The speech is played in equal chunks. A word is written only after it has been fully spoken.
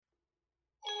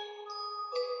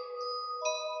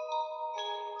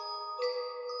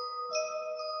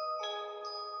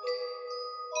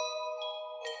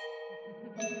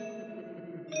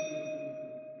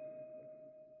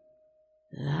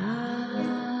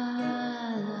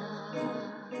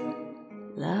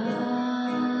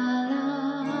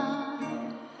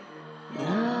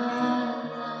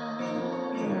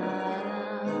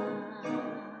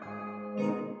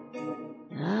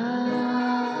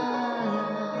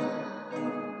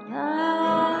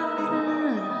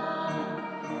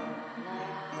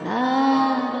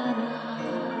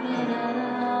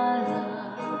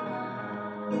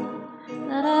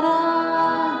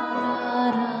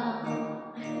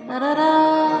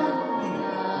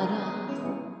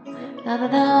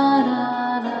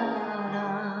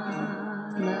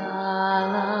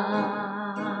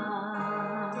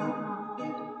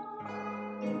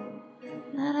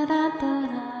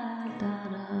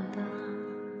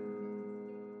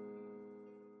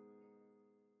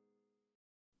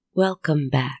Welcome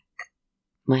back,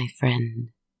 my friend.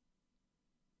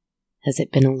 Has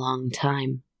it been a long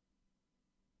time?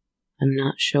 I'm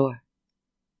not sure.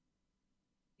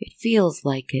 It feels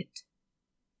like it,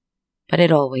 but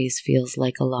it always feels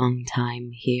like a long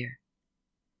time here.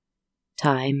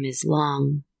 Time is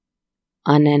long,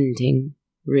 unending,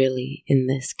 really, in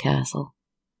this castle.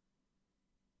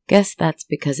 Guess that's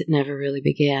because it never really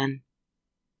began.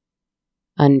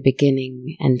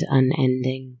 Unbeginning and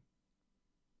unending.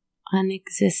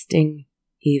 Unexisting,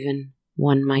 even,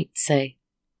 one might say.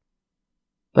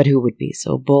 But who would be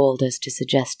so bold as to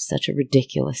suggest such a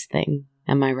ridiculous thing,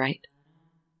 am I right?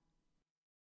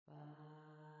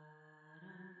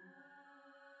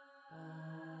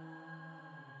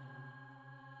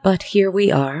 But here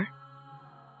we are.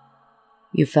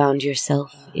 You found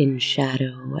yourself in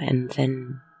shadow and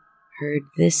then heard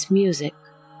this music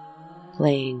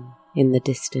playing in the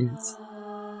distance,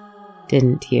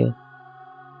 didn't you?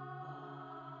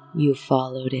 You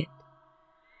followed it.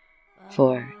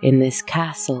 For in this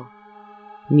castle,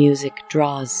 music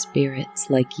draws spirits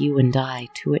like you and I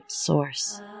to its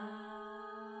source,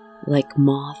 like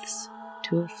moths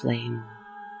to a flame.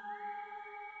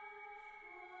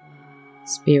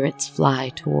 Spirits fly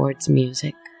towards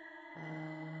music,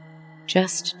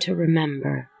 just to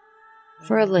remember,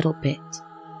 for a little bit,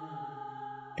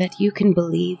 that you can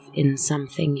believe in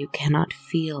something you cannot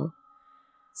feel,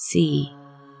 see,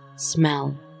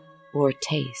 smell, or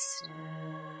taste,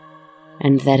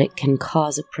 and that it can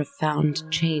cause a profound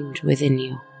change within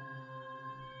you,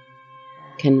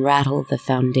 can rattle the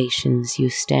foundations you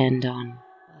stand on,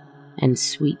 and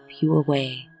sweep you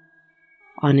away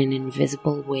on an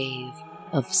invisible wave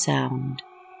of sound.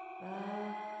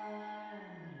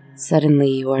 Suddenly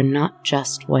you are not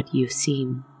just what you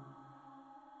seem.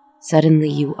 Suddenly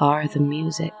you are the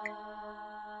music,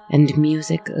 and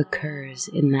music occurs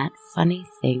in that funny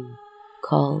thing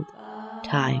called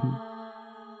time.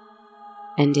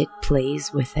 And it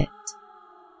plays with it,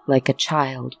 like a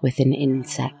child with an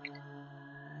insect.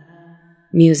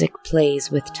 Music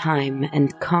plays with time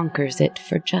and conquers it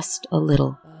for just a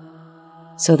little,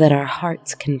 so that our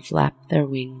hearts can flap their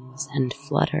wings and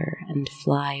flutter and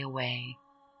fly away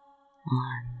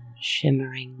on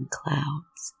shimmering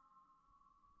clouds.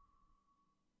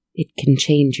 It can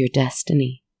change your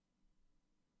destiny,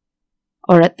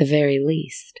 or at the very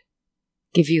least,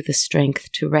 give you the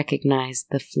strength to recognize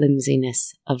the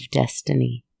flimsiness of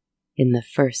destiny in the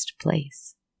first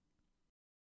place.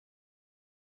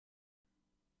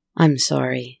 I'm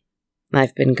sorry.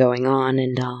 I've been going on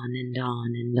and on and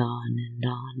on and on and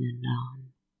on and on.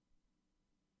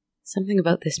 Something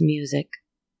about this music,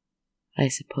 I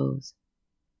suppose.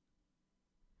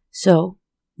 So,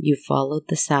 you followed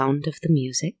the sound of the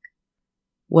music,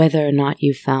 whether or not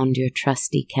you found your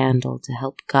trusty candle to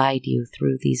help guide you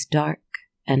through these dark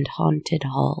and haunted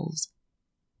halls.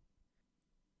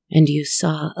 And you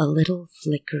saw a little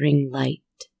flickering light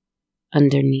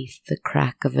underneath the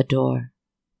crack of a door.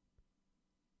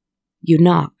 You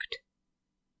knocked,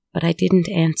 but I didn't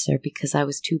answer because I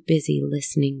was too busy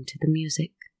listening to the music.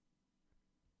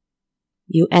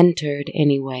 You entered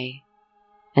anyway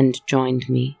and joined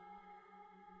me.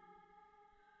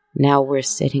 Now we're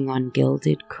sitting on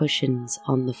gilded cushions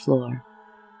on the floor,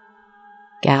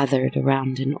 gathered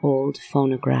around an old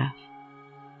phonograph.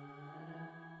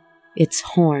 Its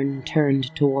horn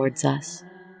turned towards us,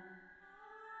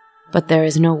 but there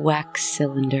is no wax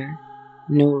cylinder,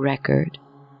 no record,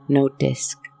 no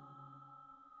disc.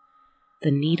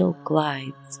 The needle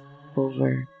glides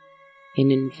over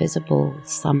an invisible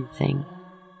something.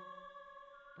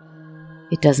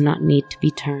 It does not need to be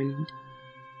turned.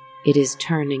 It is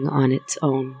turning on its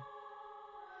own.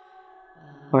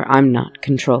 Or I'm not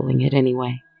controlling it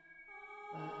anyway.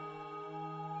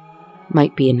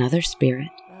 Might be another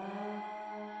spirit.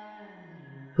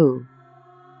 Who?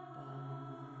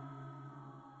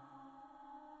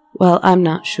 Well, I'm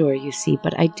not sure, you see,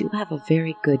 but I do have a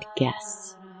very good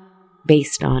guess,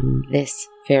 based on this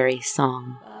very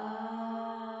song.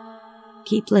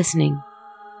 Keep listening.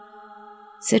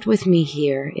 Sit with me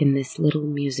here in this little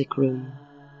music room.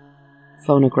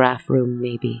 Phonograph room,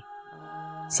 maybe.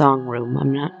 Song room,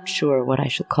 I'm not sure what I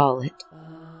shall call it.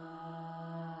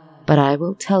 But I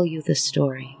will tell you the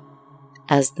story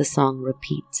as the song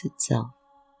repeats itself.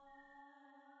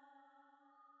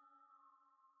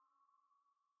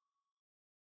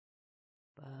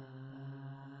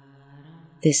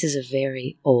 This is a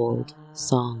very old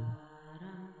song,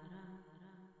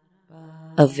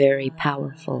 a very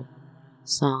powerful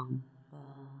song.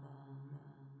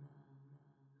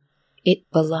 It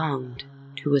belonged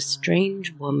to a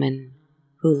strange woman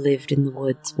who lived in the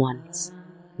woods once,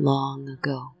 long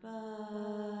ago.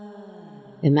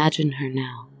 Imagine her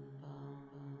now.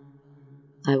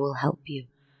 I will help you.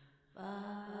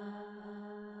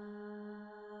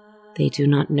 They do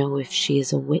not know if she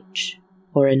is a witch,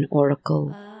 or an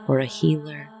oracle, or a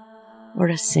healer, or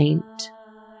a saint,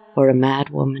 or a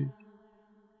madwoman,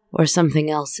 or something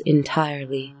else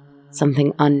entirely,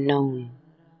 something unknown.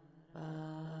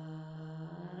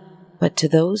 But to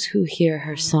those who hear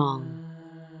her song,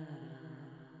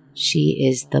 she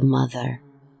is the mother.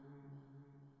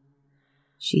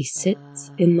 She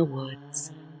sits in the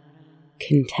woods,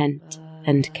 content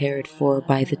and cared for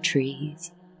by the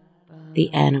trees, the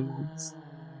animals,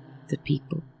 the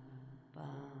people.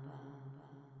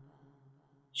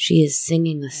 She is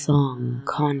singing a song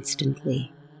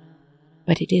constantly,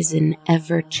 but it is an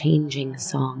ever-changing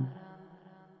song.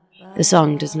 The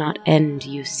song does not end,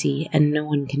 you see, and no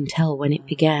one can tell when it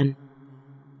began.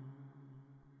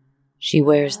 She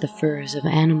wears the furs of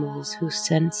animals who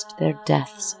sensed their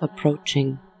deaths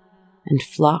approaching and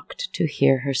flocked to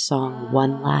hear her song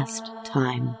one last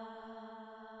time,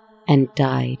 and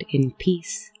died in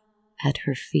peace at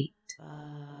her feet.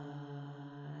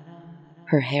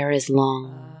 Her hair is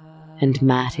long and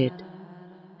matted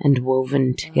and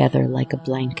woven together like a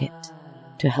blanket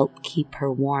to help keep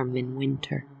her warm in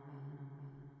winter.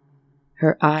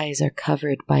 Her eyes are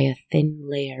covered by a thin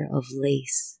layer of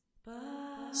lace,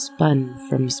 spun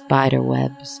from spider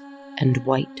webs and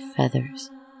white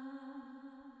feathers.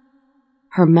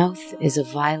 Her mouth is a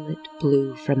violet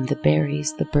blue from the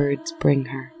berries the birds bring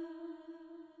her.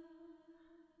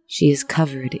 She is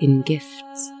covered in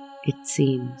gifts, it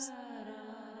seems,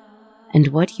 and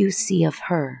what you see of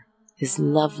her is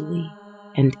lovely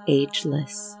and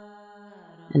ageless,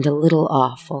 and a little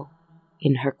awful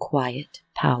in her quiet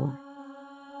power,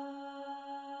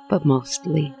 but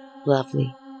mostly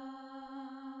lovely.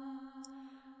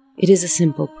 It is a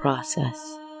simple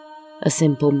process, a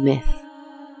simple myth,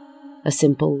 a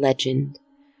simple legend,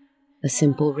 a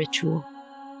simple ritual.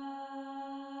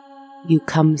 You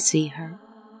come see her,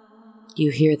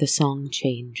 you hear the song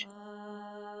change.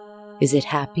 Is it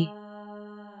happy?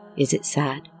 Is it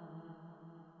sad?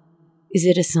 Is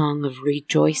it a song of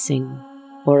rejoicing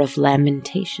or of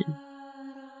lamentation?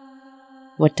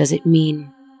 What does it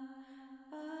mean?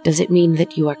 Does it mean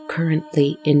that you are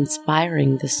currently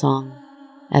inspiring the song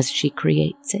as she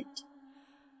creates it?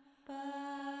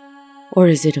 Or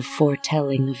is it a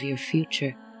foretelling of your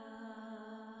future,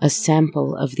 a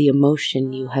sample of the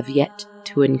emotion you have yet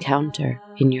to encounter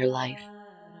in your life?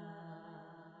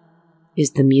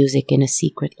 Is the music in a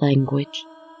secret language,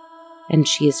 and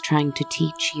she is trying to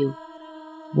teach you,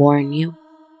 warn you,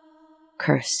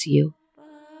 curse you,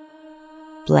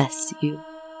 bless you?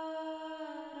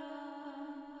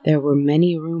 There were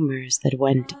many rumors that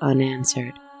went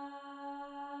unanswered,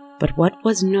 but what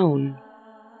was known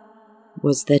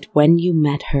was that when you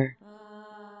met her,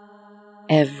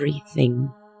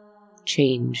 everything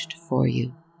changed for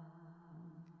you.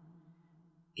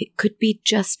 It could be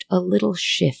just a little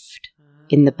shift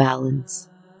in the balance,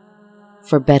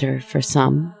 for better for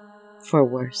some, for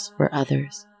worse for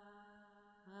others.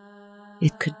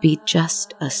 It could be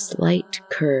just a slight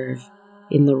curve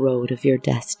in the road of your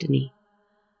destiny.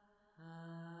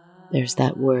 There's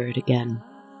that word again.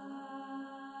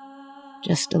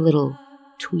 Just a little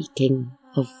tweaking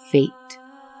of fate.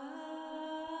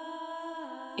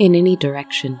 In any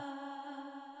direction.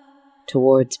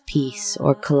 Towards peace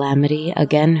or calamity,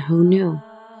 again, who knew?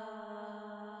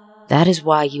 That is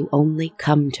why you only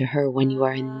come to her when you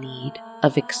are in need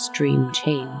of extreme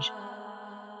change.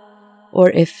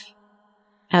 Or if,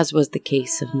 as was the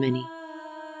case of many,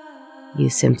 you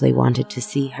simply wanted to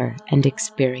see her and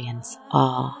experience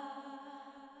awe.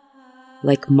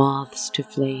 Like moths to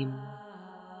flame,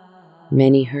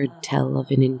 many heard tell of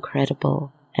an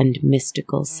incredible and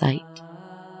mystical sight.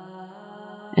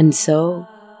 And so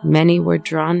many were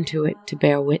drawn to it to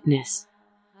bear witness,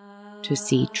 to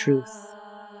see truth.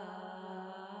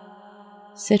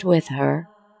 Sit with her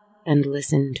and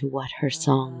listen to what her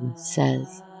song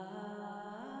says.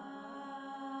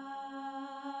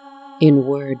 In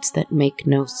words that make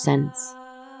no sense,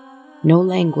 no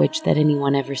language that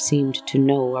anyone ever seemed to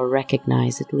know or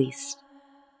recognize at least.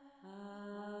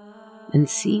 And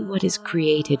see what is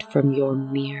created from your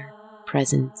mere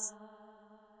presence.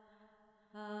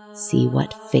 See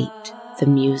what fate the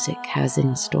music has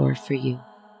in store for you.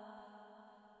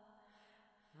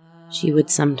 She would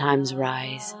sometimes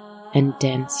rise and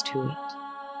dance to it.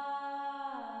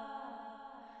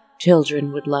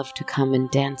 Children would love to come and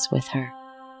dance with her,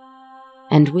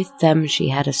 and with them she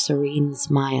had a serene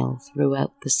smile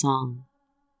throughout the song.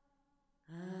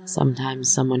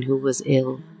 Sometimes someone who was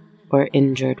ill or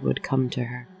injured would come to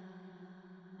her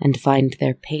and find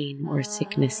their pain or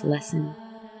sickness lessened,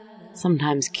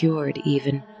 sometimes cured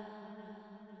even,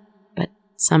 but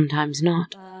sometimes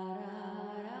not.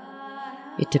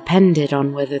 It depended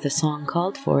on whether the song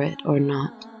called for it or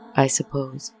not, I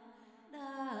suppose.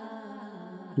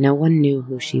 No one knew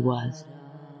who she was.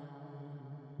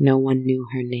 No one knew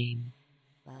her name.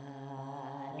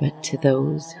 But to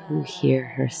those who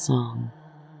hear her song,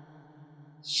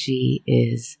 she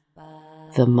is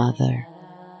the mother.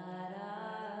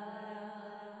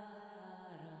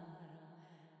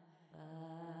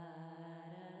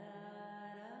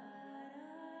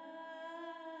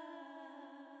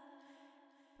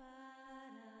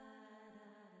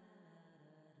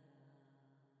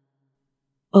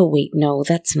 Oh wait, no,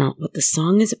 that's not what the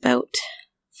song is about.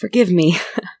 Forgive me.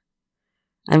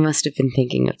 I must have been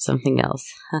thinking of something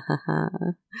else.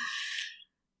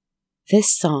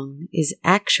 This song is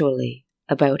actually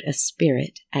about a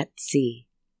spirit at sea.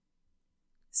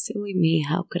 Silly me,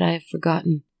 how could I have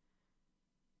forgotten?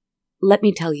 Let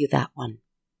me tell you that one.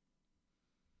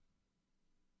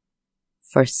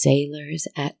 For sailors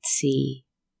at sea,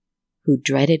 who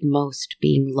dreaded most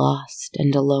being lost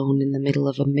and alone in the middle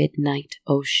of a midnight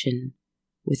ocean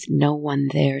with no one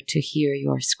there to hear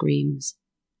your screams,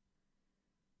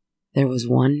 there was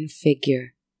one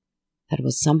figure that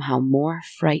was somehow more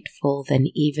frightful than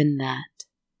even that.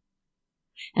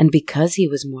 And because he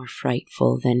was more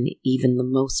frightful than even the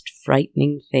most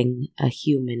frightening thing a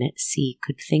human at sea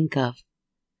could think of,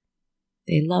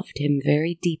 they loved him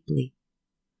very deeply.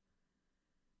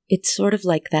 It's sort of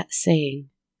like that saying,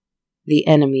 "The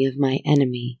enemy of my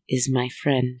enemy is my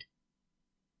friend."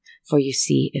 For you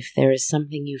see, if there is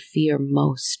something you fear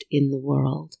most in the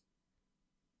world,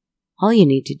 all you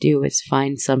need to do is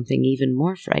find something even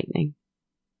more frightening,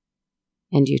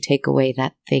 and you take away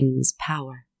that thing's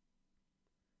power.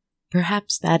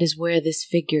 Perhaps that is where this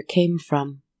figure came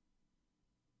from.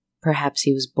 Perhaps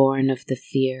he was born of the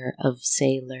fear of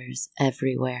sailors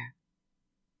everywhere.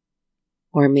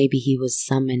 Or maybe he was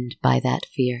summoned by that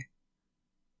fear.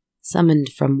 Summoned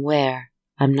from where,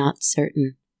 I'm not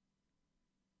certain.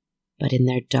 But in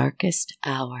their darkest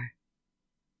hour,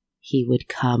 he would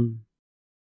come.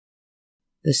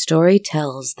 The story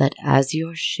tells that as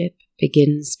your ship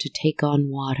begins to take on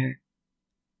water,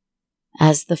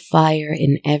 as the fire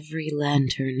in every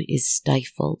lantern is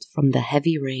stifled from the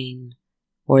heavy rain,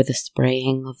 or the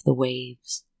spraying of the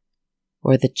waves,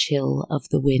 or the chill of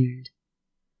the wind,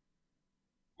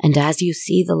 and as you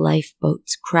see the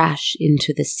lifeboats crash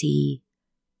into the sea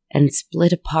and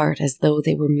split apart as though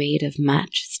they were made of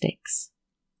matchsticks,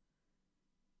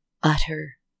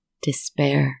 utter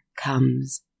despair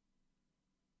comes.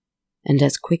 And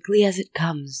as quickly as it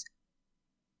comes,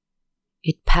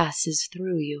 it passes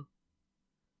through you.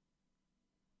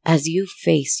 As you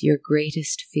face your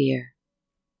greatest fear,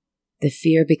 the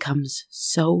fear becomes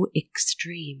so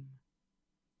extreme,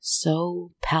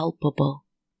 so palpable,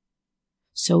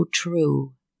 so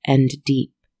true and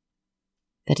deep,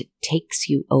 that it takes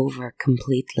you over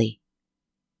completely.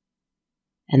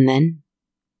 And then,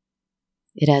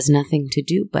 it has nothing to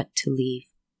do but to leave.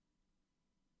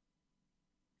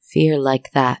 Fear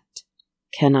like that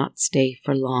cannot stay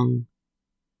for long.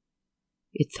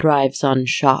 It thrives on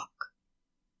shock,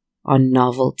 on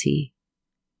novelty,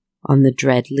 on the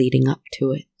dread leading up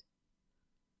to it.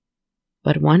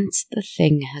 But once the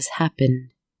thing has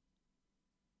happened,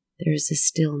 there is a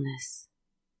stillness,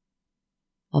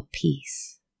 a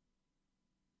peace,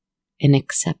 an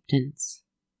acceptance.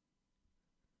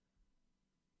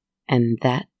 And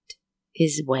that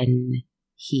is when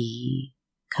he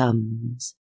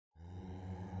comes.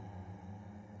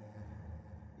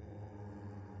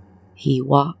 He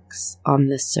walks on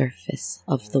the surface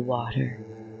of the water,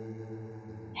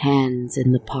 hands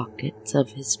in the pockets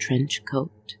of his trench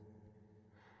coat.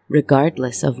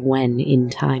 Regardless of when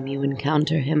in time you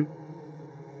encounter him,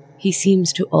 he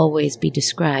seems to always be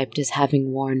described as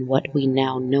having worn what we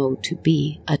now know to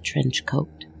be a trench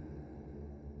coat.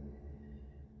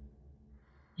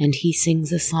 And he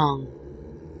sings a song.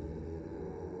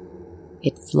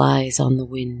 It flies on the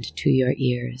wind to your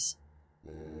ears,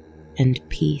 and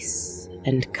peace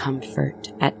and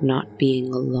comfort at not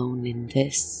being alone in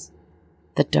this,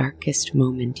 the darkest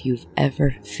moment you've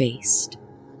ever faced,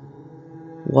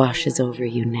 washes over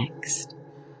you next,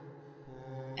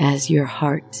 as your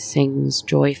heart sings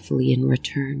joyfully in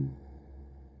return,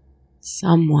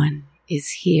 Someone is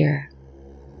here.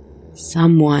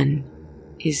 Someone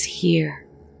is here.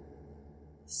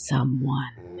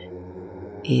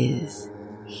 Someone is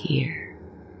here.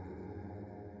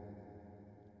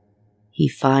 He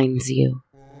finds you.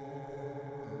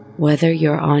 Whether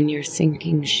you're on your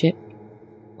sinking ship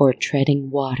or treading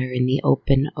water in the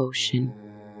open ocean,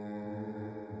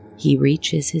 he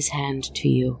reaches his hand to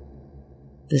you,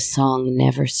 the song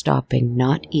never stopping,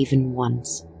 not even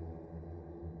once.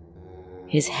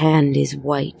 His hand is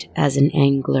white as an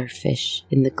anglerfish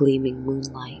in the gleaming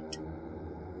moonlight,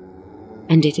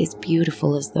 and it is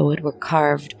beautiful as though it were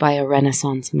carved by a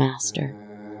Renaissance master.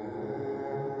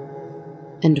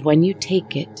 And when you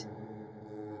take it,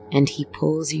 and he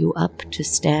pulls you up to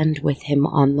stand with him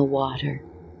on the water,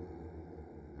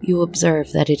 you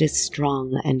observe that it is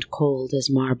strong and cold as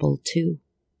marble too.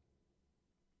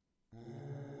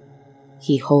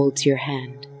 He holds your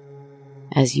hand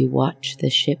as you watch the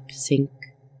ship sink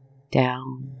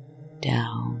down,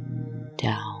 down,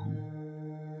 down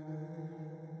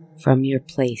from your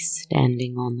place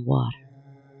standing on the water,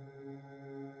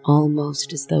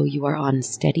 almost as though you are on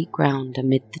steady ground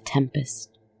amid the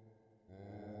tempest.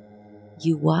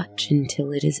 You watch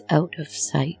until it is out of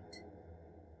sight.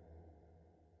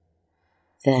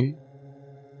 Then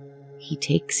he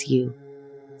takes you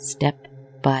step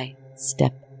by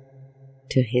step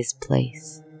to his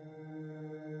place.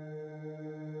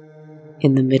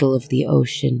 In the middle of the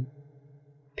ocean,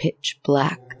 pitch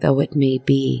black though it may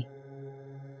be,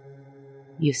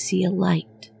 you see a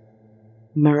light,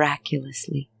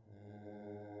 miraculously.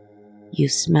 You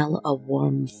smell a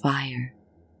warm fire.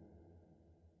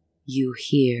 You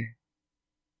hear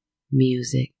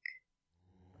music.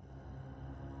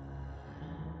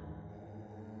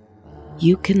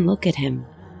 You can look at him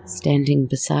standing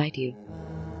beside you.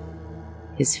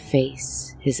 His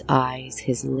face, his eyes,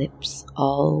 his lips,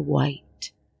 all white.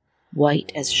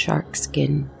 White as shark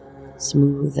skin,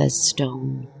 smooth as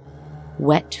stone,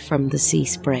 wet from the sea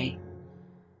spray,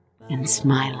 and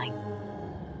smiling.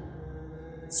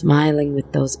 Smiling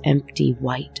with those empty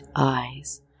white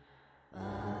eyes.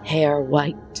 Hair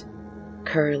white,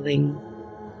 curling,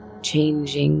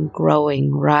 changing,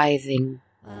 growing, writhing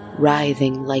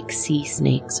like sea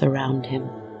snakes around him.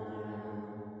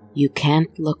 You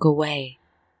can't look away.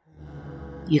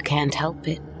 You can't help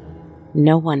it.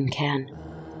 No one can.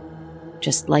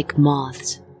 Just like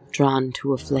moths drawn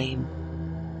to a flame.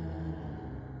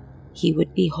 He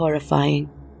would be horrifying.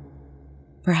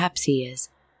 Perhaps he is.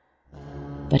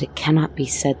 But it cannot be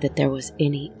said that there was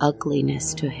any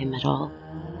ugliness to him at all.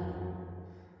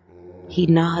 He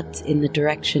nods in the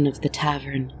direction of the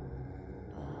tavern.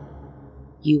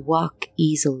 You walk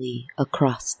easily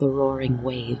across the roaring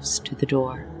waves to the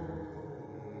door.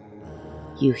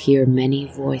 You hear many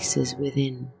voices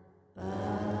within,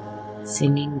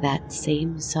 singing that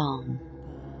same song,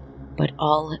 but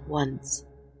all at once.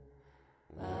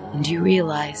 And you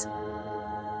realize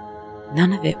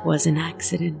none of it was an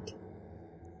accident.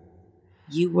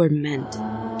 You were meant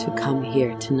to come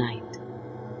here tonight.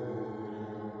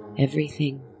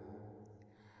 Everything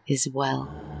is well.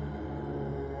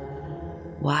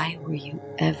 Why were you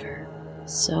ever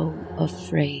so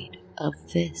afraid of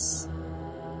this?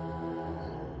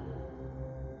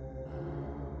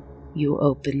 You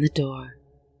open the door,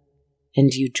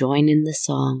 and you join in the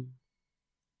song,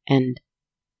 and...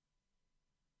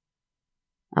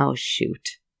 oh,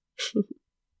 shoot.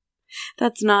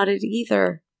 That's not it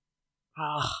either.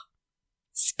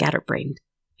 Scatterbrained.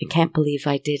 I can't believe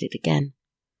I did it again.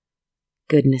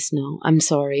 Goodness, no. I'm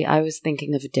sorry. I was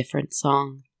thinking of a different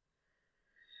song.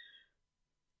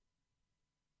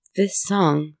 This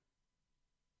song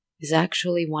is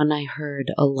actually one I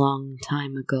heard a long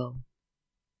time ago.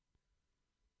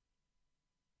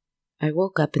 I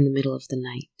woke up in the middle of the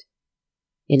night,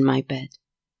 in my bed,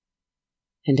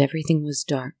 and everything was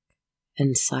dark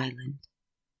and silent.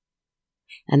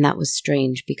 And that was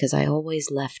strange because I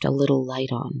always left a little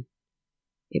light on.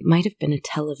 It might have been a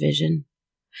television.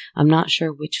 I'm not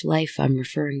sure which life I'm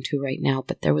referring to right now,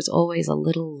 but there was always a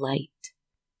little light,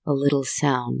 a little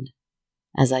sound,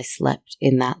 as I slept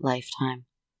in that lifetime.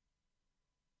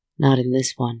 Not in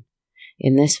this one.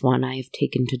 In this one I have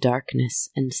taken to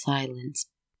darkness and silence.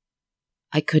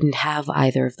 I couldn't have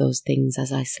either of those things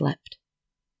as I slept.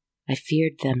 I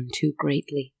feared them too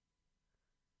greatly.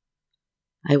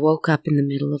 I woke up in the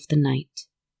middle of the night,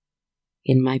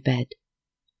 in my bed,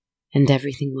 and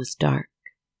everything was dark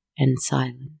and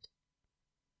silent.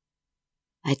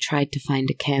 I tried to find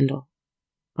a candle.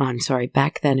 Oh, I'm sorry,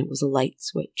 back then it was a light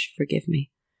switch, forgive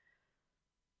me.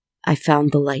 I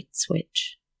found the light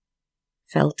switch,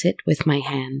 felt it with my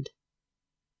hand,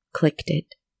 clicked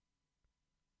it,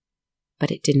 but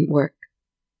it didn't work.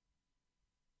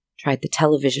 Tried the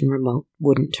television remote,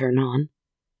 wouldn't turn on.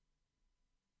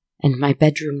 And my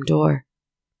bedroom door,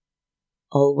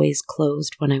 always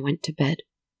closed when I went to bed,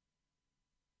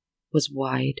 was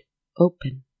wide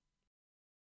open.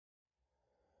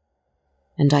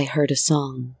 And I heard a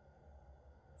song,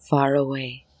 far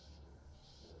away,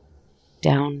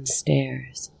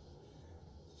 downstairs,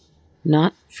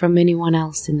 not from anyone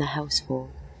else in the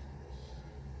household.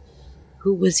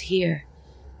 Who was here?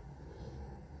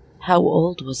 How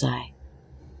old was I?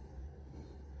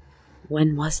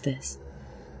 When was this?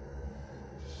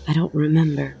 I don't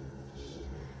remember.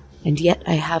 And yet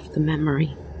I have the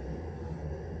memory.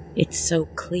 It's so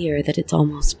clear that it's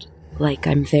almost like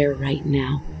I'm there right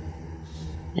now.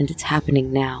 And it's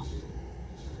happening now.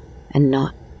 And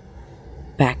not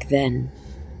back then.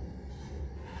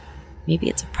 Maybe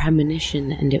it's a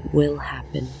premonition and it will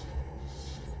happen.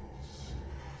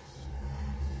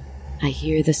 I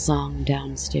hear the song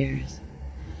downstairs,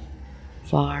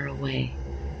 far away,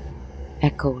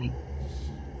 echoing.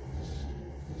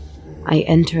 I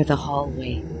enter the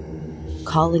hallway,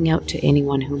 calling out to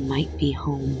anyone who might be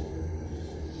home,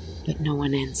 but no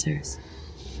one answers.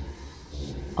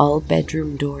 All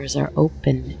bedroom doors are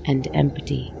open and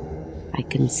empty, I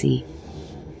can see.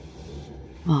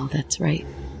 Oh, that's right.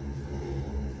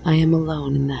 I am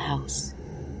alone in the house.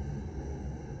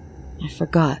 I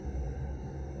forgot.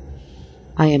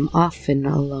 I am often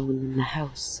alone in the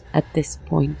house at this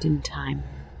point in time.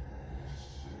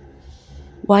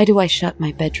 Why do I shut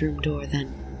my bedroom door then?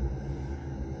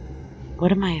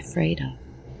 What am I afraid of?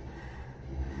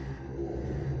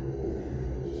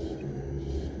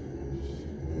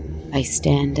 I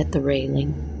stand at the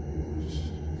railing,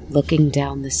 looking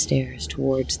down the stairs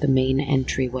towards the main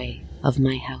entryway of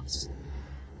my house.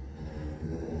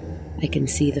 I can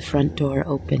see the front door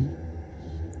open,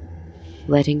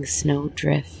 letting snow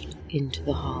drift into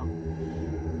the hall.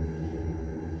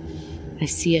 I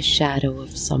see a shadow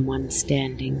of someone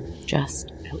standing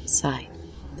just outside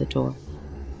the door.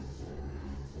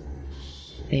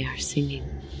 They are singing.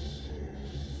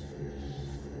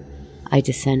 I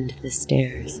descend the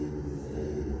stairs,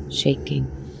 shaking,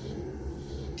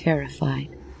 terrified.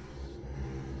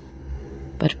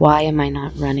 But why am I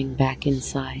not running back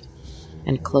inside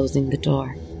and closing the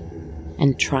door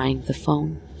and trying the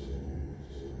phone?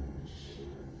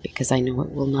 Because I know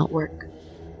it will not work.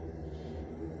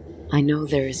 I know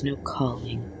there is no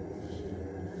calling,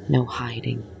 no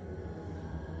hiding,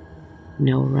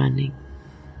 no running.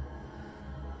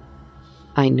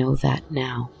 I know that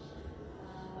now.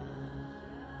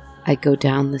 I go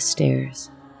down the stairs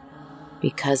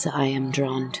because I am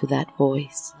drawn to that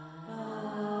voice,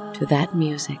 to that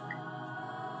music,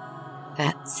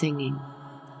 that singing,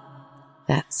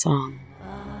 that song.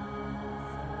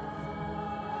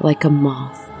 Like a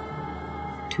moth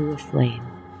to a flame.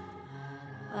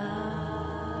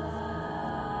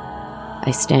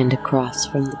 I stand across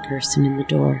from the person in the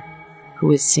door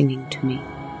who is singing to me.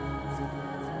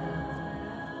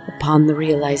 Upon the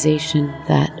realization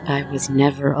that I was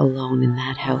never alone in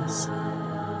that house,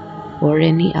 or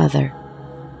any other,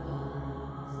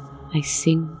 I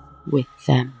sing with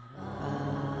them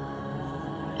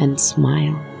and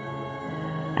smile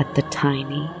at the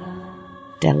tiny,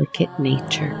 delicate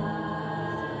nature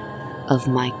of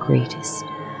my greatest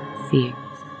fear.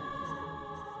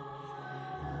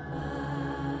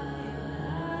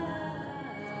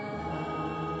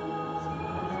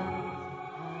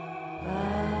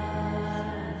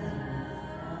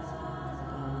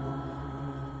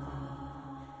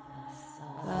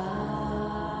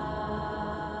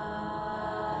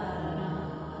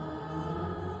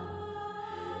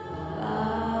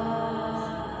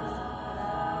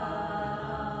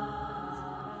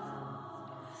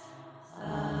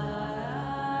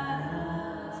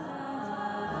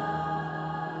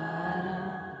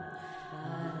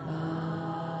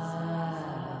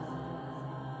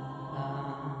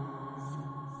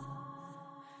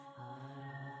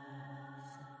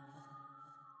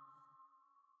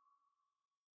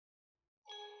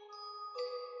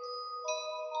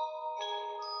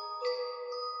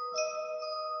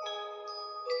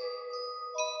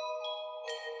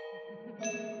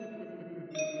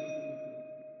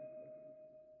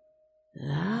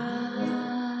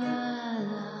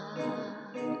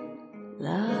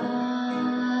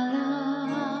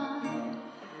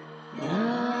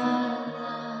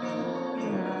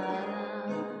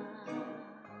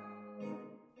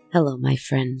 Hello, my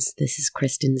friends. This is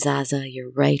Kristen Zaza, your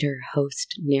writer,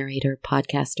 host, narrator,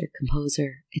 podcaster,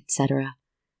 composer, etc.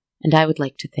 And I would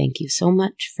like to thank you so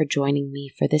much for joining me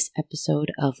for this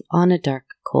episode of On a Dark,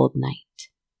 Cold Night.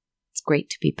 It's It's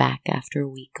great to be back after a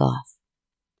week off.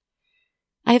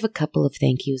 I have a couple of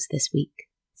thank yous this week.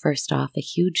 First off, a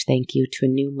huge thank you to a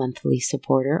new monthly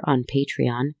supporter on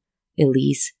Patreon,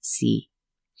 Elise C.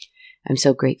 I'm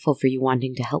so grateful for you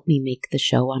wanting to help me make the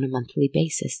show on a monthly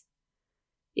basis.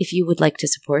 If you would like to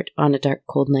support On a Dark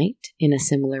Cold Night in a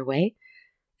similar way,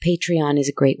 Patreon is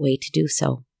a great way to do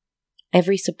so.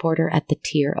 Every supporter at the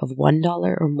tier of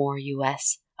 $1 or more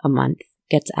US a month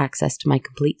gets access to my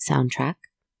complete soundtrack,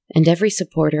 and every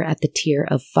supporter at the tier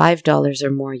of $5 or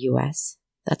more US,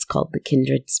 that's called the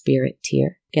Kindred Spirit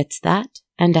tier, gets that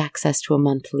and access to a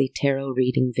monthly tarot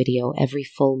reading video every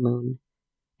full moon,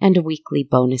 and a weekly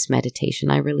bonus meditation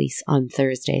I release on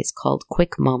Thursdays called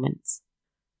Quick Moments.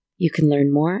 You can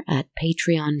learn more at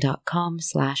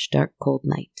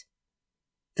patreon.com/darkcoldnight.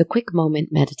 The Quick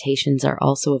Moment meditations are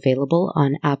also available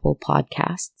on Apple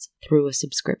Podcasts through a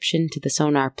subscription to the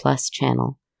Sonar Plus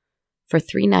channel. For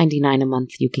 $3.99 a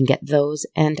month, you can get those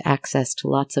and access to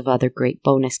lots of other great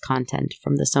bonus content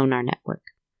from the Sonar Network.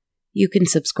 You can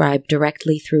subscribe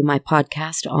directly through my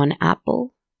podcast on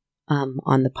Apple,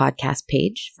 on the podcast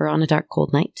page for On a Dark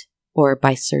Cold Night, or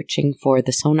by searching for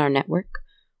the Sonar Network,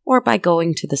 or by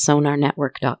going to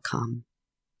thesonarnetwork.com.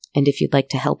 And if you'd like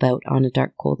to help out On a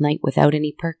Dark Cold Night without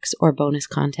any perks or bonus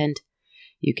content,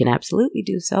 you can absolutely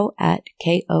do so at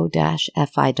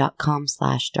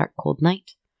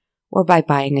ko-fi.com/darkcoldnight, or by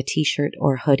buying a t-shirt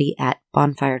or hoodie at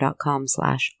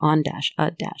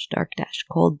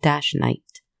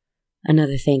bonfire.com/on-dark-cold-night.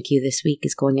 Another thank you this week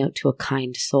is going out to a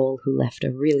kind soul who left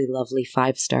a really lovely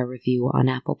 5-star review on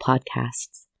Apple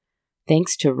Podcasts.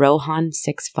 Thanks to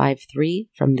Rohan653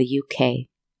 from the UK.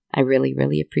 I really,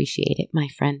 really appreciate it, my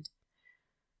friend.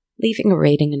 Leaving a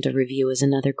rating and a review is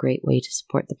another great way to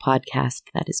support the podcast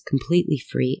that is completely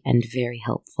free and very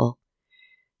helpful.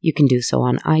 You can do so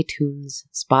on iTunes,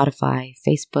 Spotify,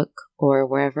 Facebook, or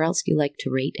wherever else you like to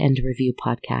rate and review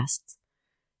podcasts.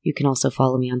 You can also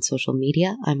follow me on social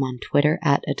media. I'm on Twitter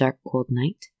at A Dark Cold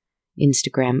Night,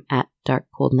 Instagram at Dark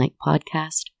Cold Night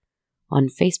Podcast, on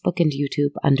Facebook and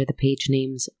YouTube under the page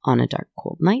names On a Dark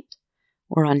Cold Night,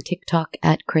 or on TikTok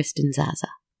at Kristen Zaza.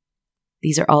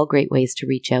 These are all great ways to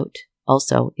reach out.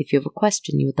 Also, if you have a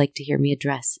question you would like to hear me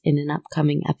address in an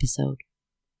upcoming episode.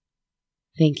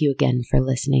 Thank you again for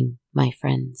listening, my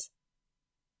friends.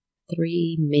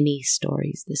 3 mini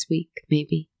stories this week,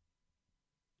 maybe?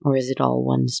 Or is it all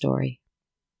one story?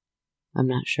 I'm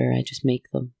not sure, I just make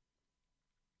them.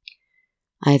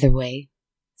 Either way,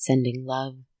 sending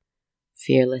love,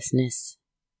 fearlessness,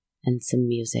 and some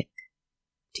music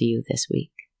to you this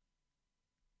week.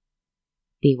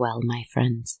 Be well, my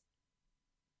friends.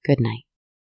 Good night.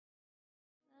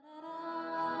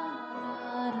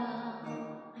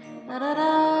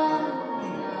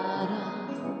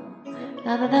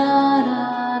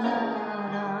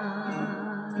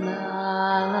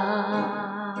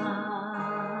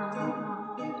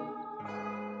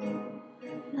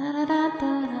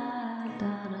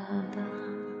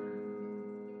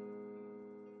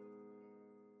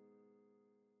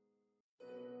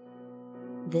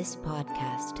 This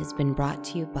podcast has been brought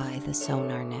to you by the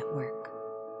Sonar Network.